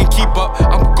 Can't keep up,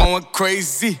 I'm going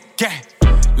crazy, yeah.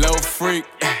 Little freak,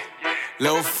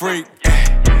 little freak,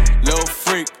 little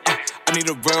freak. I need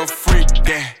a real freak,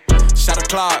 yeah. Shot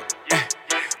o'clock,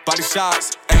 body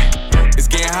shots, it's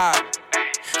getting hot.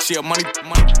 She a money,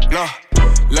 low,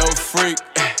 little freak,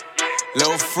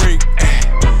 little freak,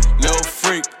 little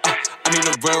freak. I need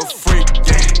a real freak,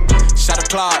 yeah. Shot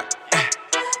o'clock,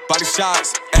 body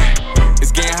shots,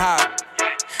 it's getting hot.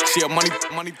 She a money,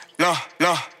 low,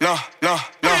 low, low, low, low,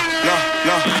 low, low,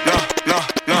 low, low, low,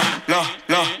 low,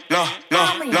 low, low,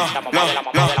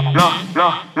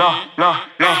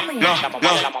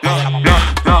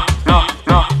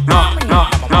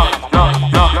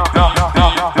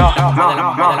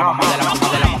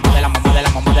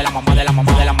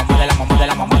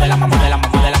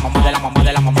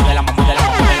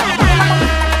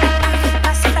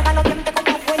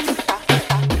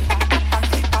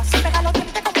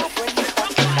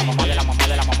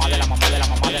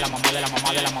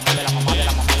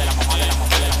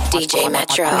 DJ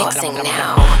Metro mixing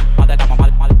now.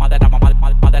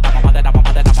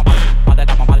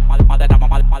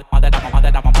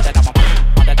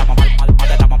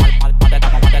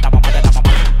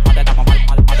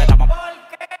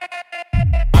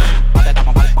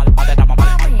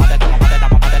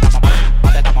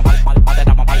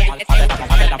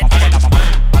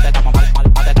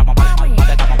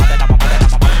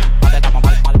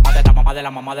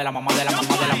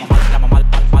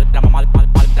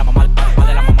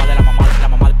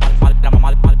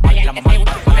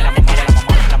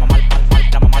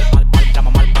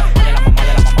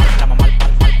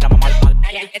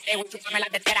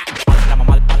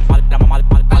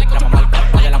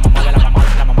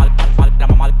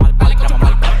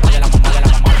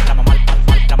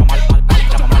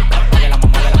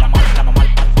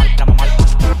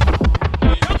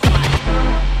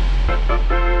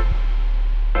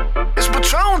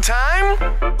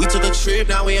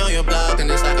 Now we on your block and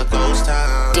it's like a ghost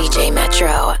town. DJ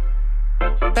Metro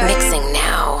mixing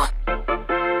now.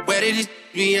 Where did these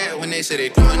be at when they say they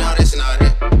doing all this and all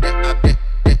that?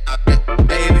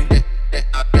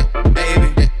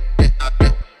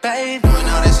 Baby, doing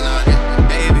all this and all that.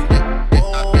 Baby,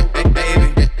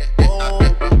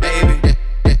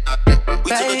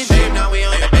 we took a trip, now we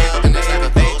on your block and it's like a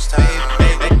ghost town.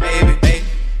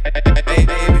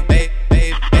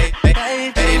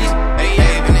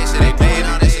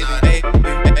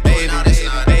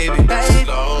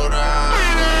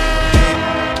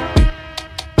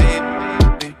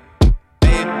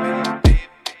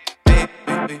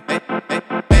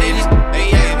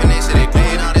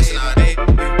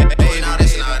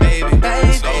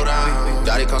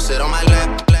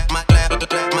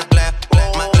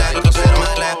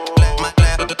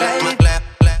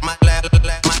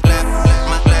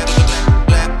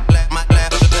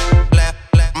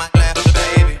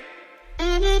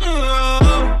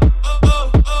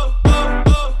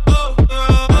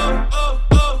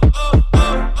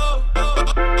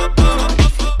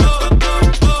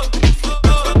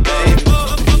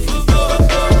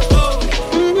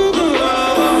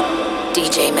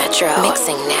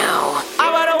 Mixing now.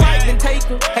 I bought a wife and take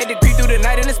her. Had to creep through the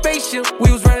night in a spaceship.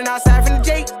 We was running outside from the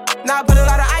Jake. Now I put a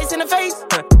lot of ice in the face.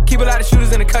 Keep a lot of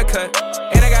shooters in the cut.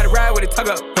 And I got to ride with a tug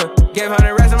up. Gave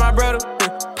 100 rest to my brother.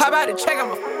 Pop out the check on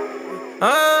my.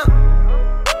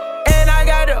 And I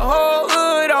got the whole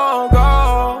hood on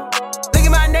gold. Look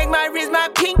at my neck, my wrist, my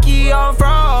pinky on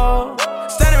froze.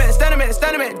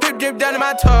 Stunnerman, drip down to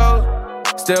my toes.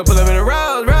 Still pull up in the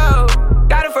road.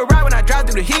 Got it for ride when I drive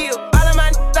through the hill. All of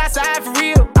my outside for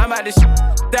real. I'm about to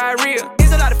diarrhea.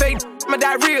 It's a lot of fake, I'ma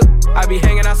die real. I be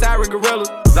hanging outside with gorillas.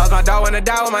 Lost my dog when I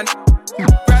die with my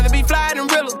rather be fly than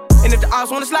realer. And if the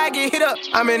ops wanna slide, get hit up.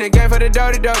 I'm in the game for the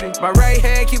dirty. My right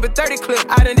hand keep a 30 clip.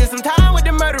 I done did some time with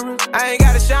the murderers. I ain't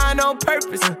gotta shine on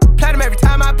purpose. Platinum every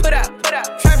time I put out.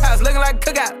 Trap house looking like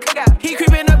cookout. He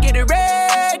creeping up, get the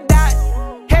red dot.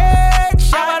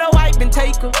 Headshot. I bought a wife and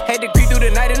take her. Had to creep through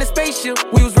the night in a spaceship.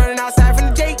 We was running outside from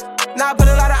the Jake. Now I put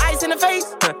a lot of ice in the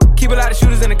face. Keep a lot of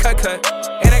shooters in the cut.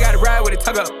 And I got to ride with a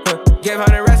tug up. Gave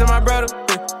 100 rest to my brother.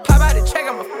 Pop out the check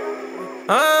on my.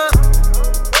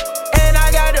 And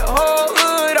I got the whole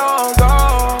hood on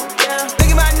gold. Look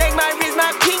at my neck, my wrist,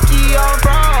 my pinky on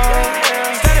froze.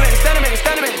 Stunnerman,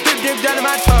 drip down to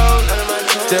my toes.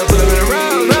 Still put up in the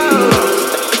road.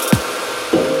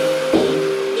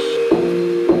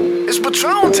 It's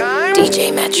Patron time.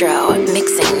 DJ Metro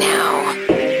mixing now.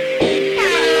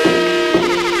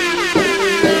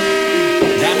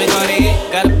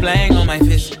 Got a bling on my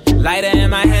fist. Lighter in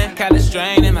my hand, got a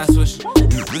strain in my switch.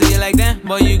 Really like that?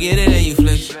 Boy, you get it and you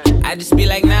flish. I just be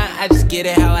like, nah, I just get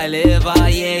it how I live. Oh,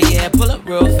 yeah. Pull up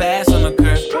real fast on the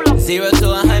curve. 0 to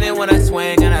 100 when I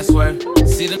swing and I swerve.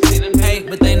 See them hate,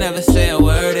 but they never say a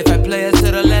word. If I play it to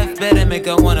the left, better make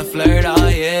her wanna flirt. Oh,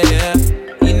 yeah.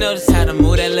 You notice how to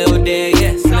move that little day,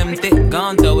 yeah. Slim, thick,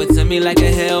 gon' throw it to me like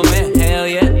a helmet. Hell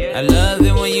yeah. I love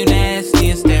it when you nasty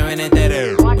and staring at that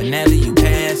earth. Whenever you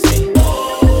pass me.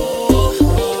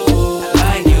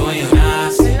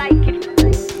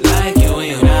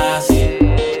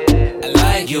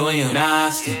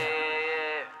 Nasty.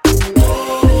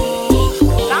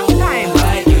 Long time.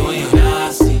 Like you when you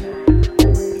nasty.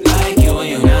 Like you when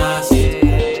you nasty.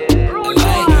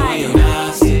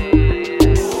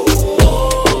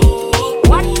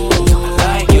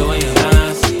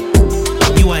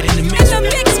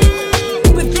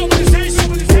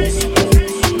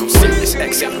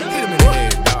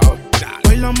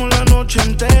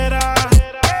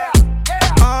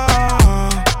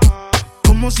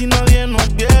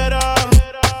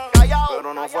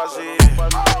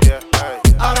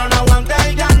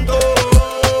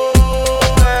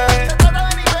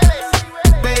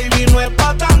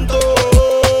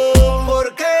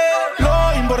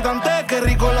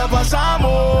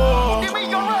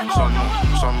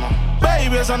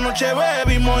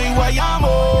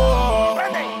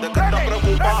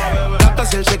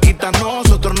 si él se quita,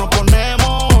 nosotros nos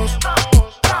ponemos.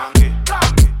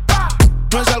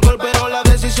 No es alcohol, pero la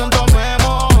decisión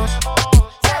tomemos.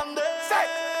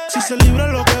 Si se libra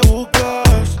lo que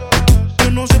buscas,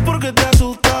 yo no sé por qué te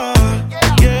asustas.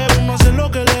 Quiero no hacer lo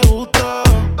que le gusta.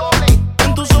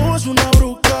 En tus ojos es una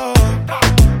bruca.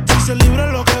 Si se libra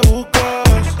lo que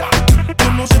buscas,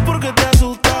 yo no sé por qué te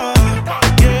asustas.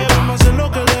 Quiero no hacer lo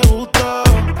que le gusta.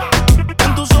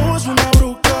 En tus ojos es una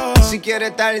bruca. Si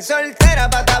quieres estar soltera,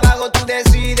 pata abajo tú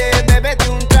decides. Bébete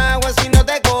un trago así no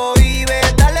te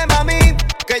cohibes. Dale mami,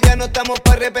 que ya no estamos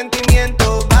para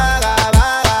arrepentimiento. Vaga,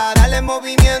 vaga, dale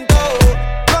movimiento.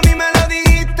 Tú a mí me lo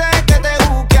dijiste que te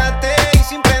buqueaste y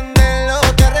sin prenderlo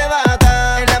te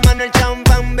arrebata. En la mano el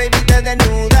champán, baby, te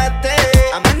desnudaste.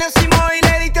 Amanecimos y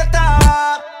le diste hasta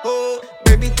abajo.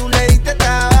 Baby, tú le diste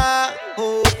hasta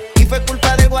abajo. Y fue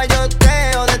culpa del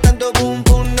guayoteo, de tanto pum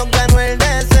pum nos ganó el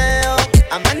deseo.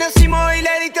 Amanecimos y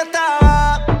le diste hasta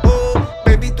abajo.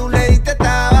 Baby, tú le diste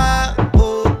hasta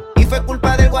abajo. Y fue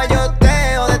culpa del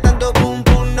guayoteo, de tanto pum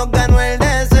pum nos ganó el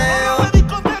deseo.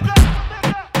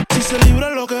 Si se libra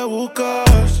lo que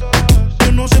buscas,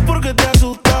 yo no sé por qué te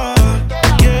asustas.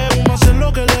 Quiero no hacer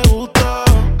lo que le gusta.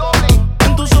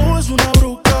 En tus ojos es una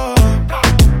bruca.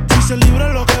 Si se libra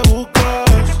lo que buscas,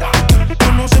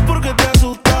 yo no sé por qué te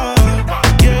asustas.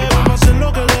 Quiero no hacer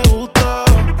lo que le gusta.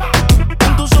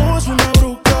 En tus ojos es una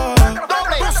bruca.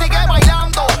 Tú sigue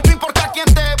bailando, no importa quién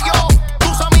te vio.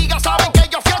 Tus amigas saben que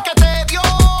yo fui el que te dio.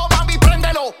 Mami,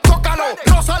 préndelo, tócalo,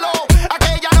 rózalo.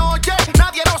 Aquella noche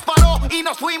nadie nos paró y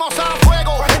nos fuimos a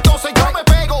fuego. Entonces yo me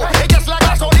pego. Ella es la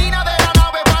gasolina de la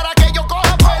nave para que yo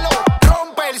coja vuelo.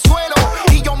 Rompe el suelo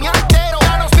y yo me altero.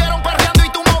 Ya nos vieron perreando y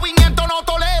tu movimiento no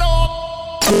tolero.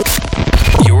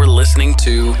 You're listening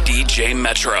to DJ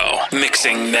Metro,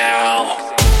 mixing now.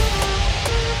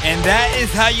 And that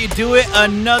is how you do it.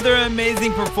 Another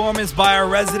amazing performance by our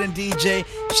resident DJ,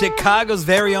 Chicago's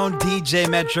very own DJ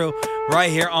Metro, right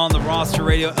here on the Roster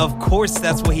Radio. Of course,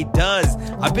 that's what he does.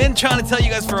 I've been trying to tell you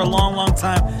guys for a long, long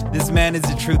time, this man is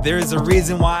the truth. There is a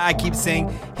reason why I keep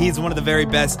saying he's one of the very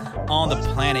best on the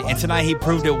planet. And tonight he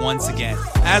proved it once again.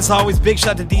 As always, big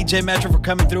shout to DJ Metro for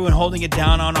coming through and holding it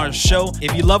down on our show.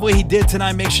 If you love what he did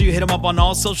tonight, make sure you hit him up on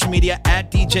all social media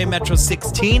at DJ Metro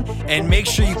 16. And make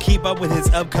sure you keep up with his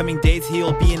upcoming dates.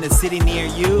 He'll be in the city near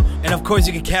you. And of course,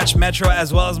 you can catch Metro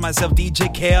as well as myself,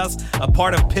 DJ Chaos, a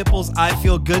part of Pitbull's I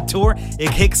Feel Good tour.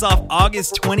 It kicks off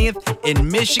August 20th in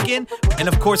Michigan. And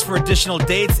of course, for additional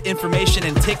dates, information,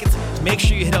 and tickets, make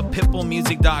sure you hit up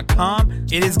pitbullmusic.com.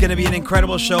 It is going to be an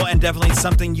incredible show and definitely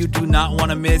something you do not want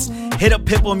to miss. Hit up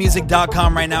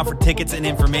pitbullmusic.com right now for tickets and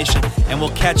information, and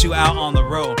we'll catch you out on the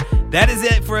road. That is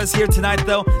it for us here tonight,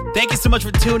 though. Thank you so much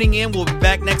for tuning in. We'll be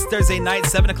back next Thursday night,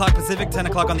 7 o'clock Pacific, 10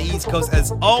 o'clock on the East Coast.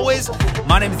 As always,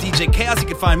 my name is DJ Chaos. You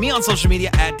can find me on social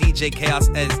media at DJ Chaos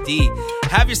SD.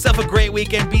 Have yourself a great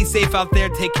weekend. Be safe out there.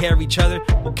 Take care of each other.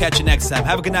 We'll catch you next time.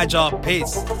 Have a good night, y'all.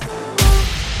 Peace.